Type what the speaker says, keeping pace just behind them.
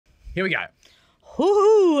Here we go.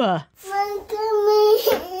 Hoo-hoo.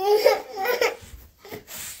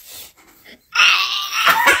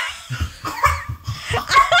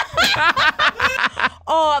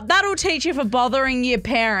 Oh, that'll teach you for bothering your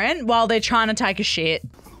parent while they're trying to take a shit.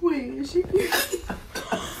 Wait, is she cute?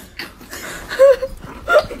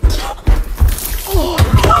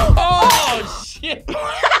 Oh, shit.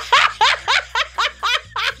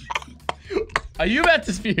 Are you about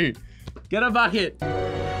to spew? Get a bucket.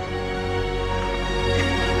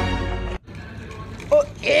 Oh,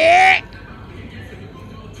 yeah.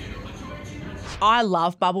 I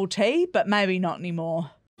love bubble tea, but maybe not anymore.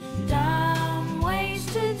 Dumb ways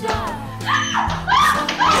to die.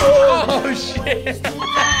 Oh, shit. Dumb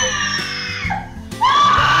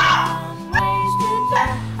ways to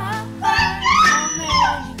die.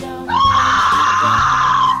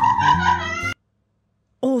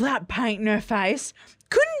 All that paint in her face.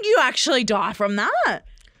 Couldn't you actually die from that?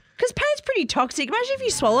 Because paint's pretty toxic. Imagine if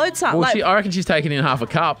you swallowed something. Well, like, I reckon she's taking in half a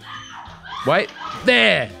cup. Wait,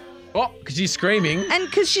 there. Oh, because she's screaming. and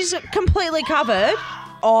because she's completely covered.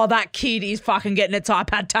 Oh, that kid is fucking getting its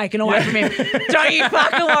iPad taken away from him. Don't you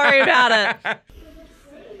fucking worry about it.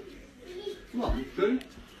 One, two,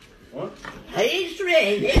 what? He's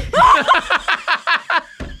ready.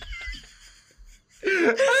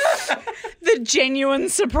 The genuine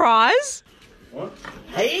surprise. What?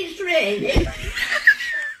 He's ready.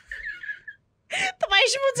 The way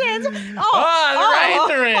she puts her hands up. Oh,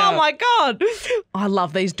 the rain's around. Oh my God. I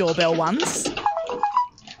love these doorbell ones.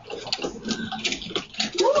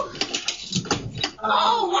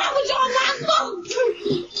 Oh, why would y'all not look?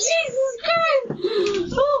 Jesus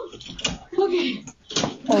Christ. Oh, okay.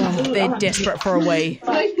 Oh, they're desperate for a wee.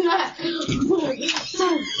 Like that.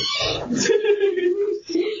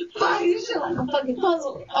 Fuck, this shit like a fucking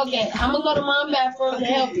puzzle. Okay, I'm gonna go to mom's bathroom to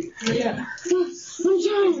help you. Yeah. I'm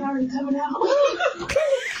trying. It's already coming out. Oh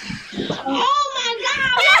my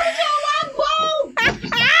God! Why did y'all not boom?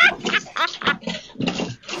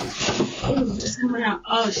 Oh, it's coming out.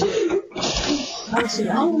 Oh shit. Oh shit.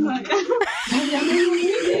 Oh my God.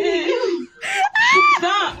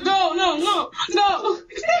 Stop. No.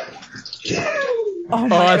 Oh my Oh,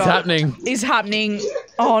 God. it's happening. Is happening.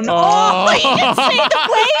 Oh no. Oh. Oh, you can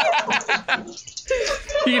see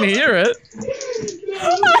the You can hear it.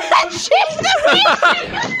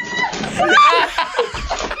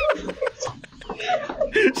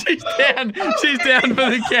 She's down. She's down for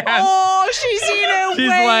the count. Oh, she's in her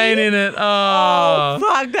She's wee. laying in it. Oh, Oh.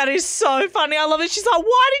 fuck, that is so funny. I love it. She's like,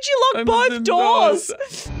 why did you lock Under both the doors?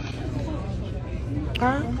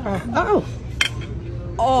 Oh,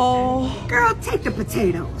 Oh. girl, take the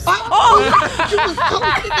potatoes. Oh.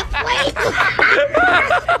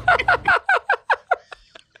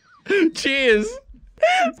 Cheers.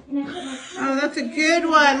 Oh, that's a good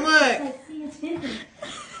one. Look.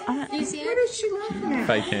 You see What is she laughing at?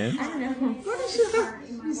 Fake hands. What is she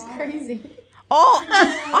laughing at? It's crazy. Oh,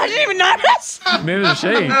 I didn't even notice. Maybe the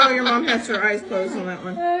sheep. Oh, your mom has her eyes closed on that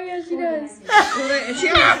one. Oh yeah, she does. And she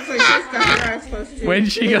always looks like she's got her eyes closed too.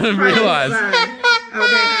 When's she gonna realise?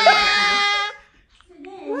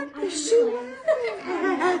 What is she laughing at? I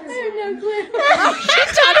have no clue. She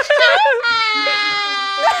touched it.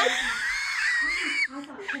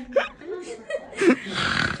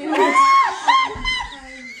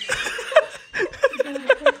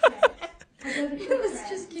 Let's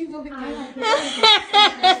just keep looking at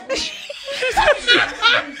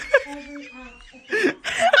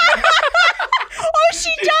Oh, she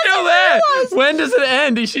doesn't Still there. realise. When does it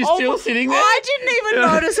end? Is she still sitting there? I didn't even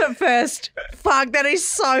notice at first. Fuck, that is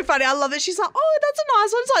so funny. I love it. She's like, oh, that's a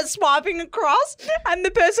nice one. It's like swiping across. And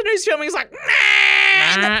the person who's filming is like,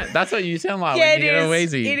 nah. That's what you sound like Yeah, when you get a it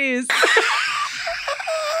wheezy. is.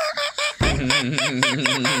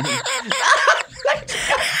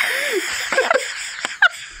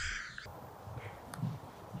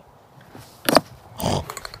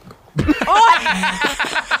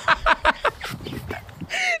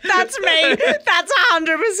 That's me. That's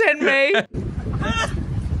 100% me.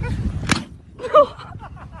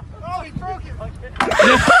 Oh, he broke it like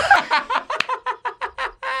that.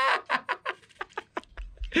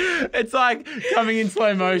 It's like coming in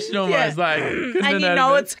slow motion almost. Yeah. Like, And you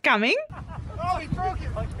know it's coming. Oh, he broke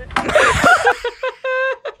it like that.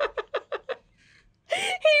 He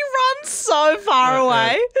runs so far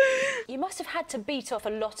away. You must have had to beat off a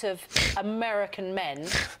lot of American men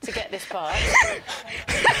to get this part.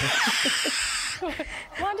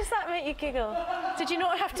 Why does that make you giggle? Did you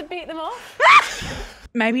not have to beat them off?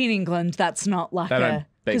 Maybe in England that's not like They don't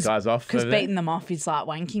beat guys off because over there? beating them off is like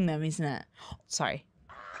wanking them, isn't it? Sorry.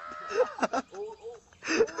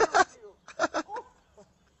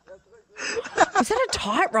 Is that a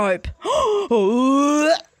tightrope?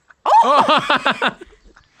 Oh.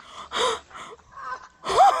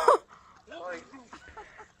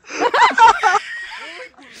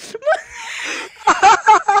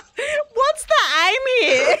 What's the aim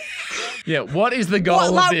here? Yeah, what is the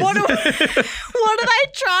goal of this? What are they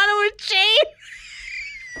trying to achieve?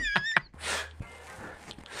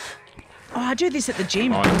 Oh, I do this at the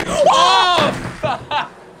gym. Oh, fuck.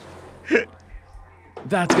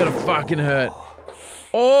 That's gonna fucking hurt.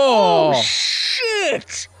 Oh,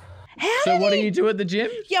 Shit. How so did what he... do you do at the gym?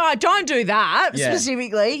 Yeah, I don't do that Yeah.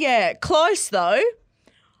 specifically. Yeah, close though.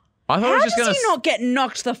 I thought I How was does just gonna. he not get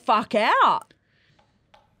knocked the fuck out?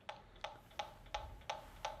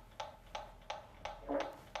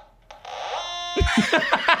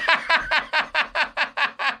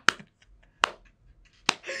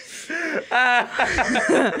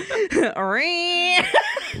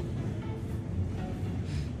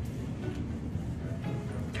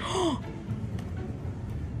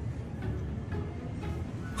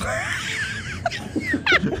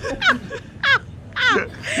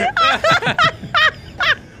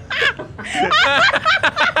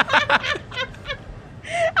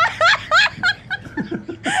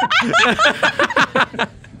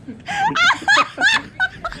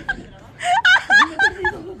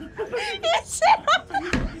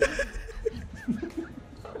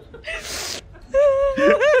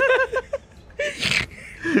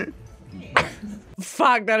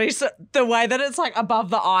 Fuck, that is the way that it's like above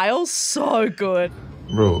the aisle, so good.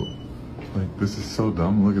 Bro, like, this is so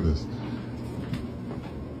dumb. Look at this.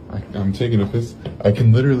 I'm taking a piss. I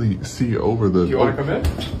can literally see over the. You want to come in?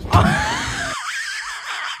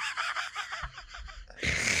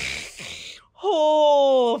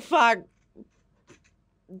 Oh, fuck.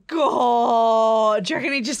 God. Do you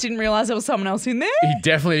reckon he just didn't realise there was someone else in there? He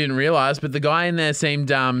definitely didn't realize, but the guy in there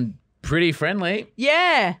seemed pretty friendly.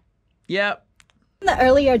 Yeah. Yep. In the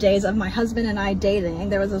earlier days of my husband and I dating,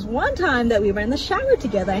 there was this one time that we were in the shower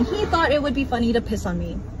together and he thought it would be funny to piss on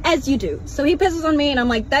me, as you do. So he pisses on me and I'm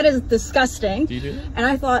like, that is disgusting. Do you do that? And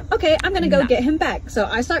I thought, okay, I'm gonna go get him back. So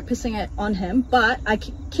I start pissing it on him, but I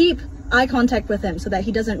keep eye contact with him so that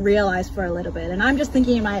he doesn't realize for a little bit. And I'm just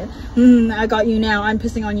thinking in my, I got you now, I'm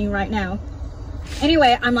pissing on you right now.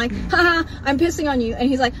 Anyway, I'm like, haha, I'm pissing on you. And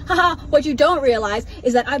he's like, haha, what you don't realize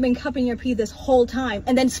is that I've been cupping your pee this whole time,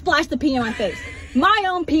 and then splash the pee in my face. My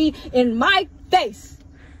own pee in my face.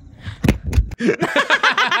 That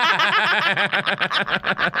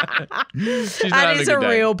is a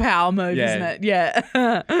real power move, isn't it? Yeah.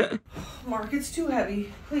 Mark, it's too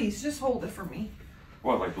heavy. Please, just hold it for me.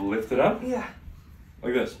 What, like lift it up? Yeah.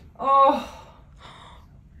 Like this? Oh.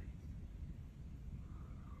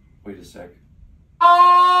 Wait a sec.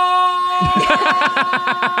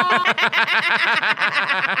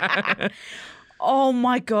 Oh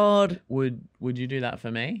my God. Would you do that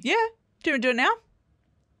for me? Yeah. Do you want to do it now?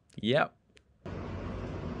 Yep.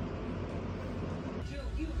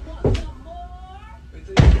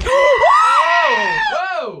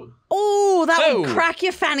 Whoa! Oh, that would Oh. crack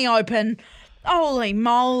your fanny open. Holy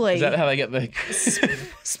moly. Is that how they get the?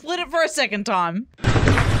 Split it for a second time.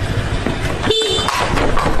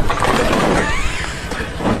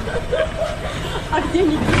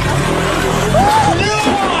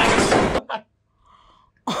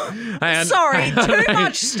 Hang on. Sorry, too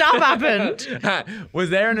much stuff happened. Was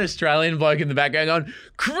there an Australian bloke in the back going on?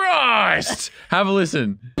 Christ! Have a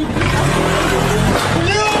listen.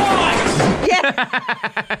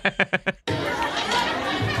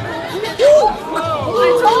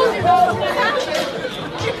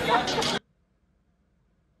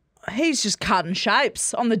 He's just cutting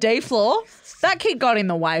shapes on the D floor. That kid got in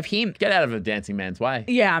the way of him. Get out of a dancing man's way.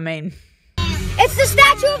 Yeah, I mean. It's the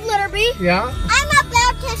Statue of Liberty. Yeah? I'm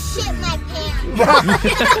about to shit my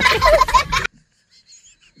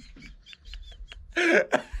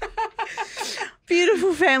pants.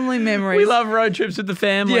 Beautiful family memories. We love road trips with the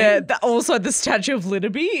family. Yeah, also the Statue of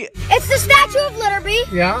Liberty. It's the Statue of Liberty.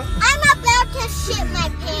 Yeah? I'm about to shit my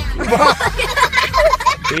pants.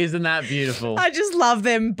 Isn't that beautiful? I just love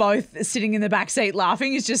them both sitting in the back seat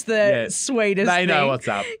laughing. It's just the sweetest They thing. know what's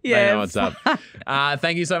up. Yeah, They know what's up.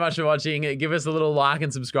 Thank you so much for watching. Give us a little like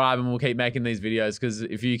and subscribe, and we'll keep making these videos, because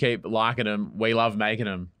if you keep liking them, we love making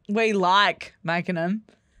them. We like making them.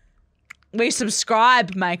 We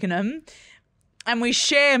subscribe making them. And we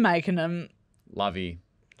share making them. Love you.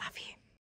 Love you.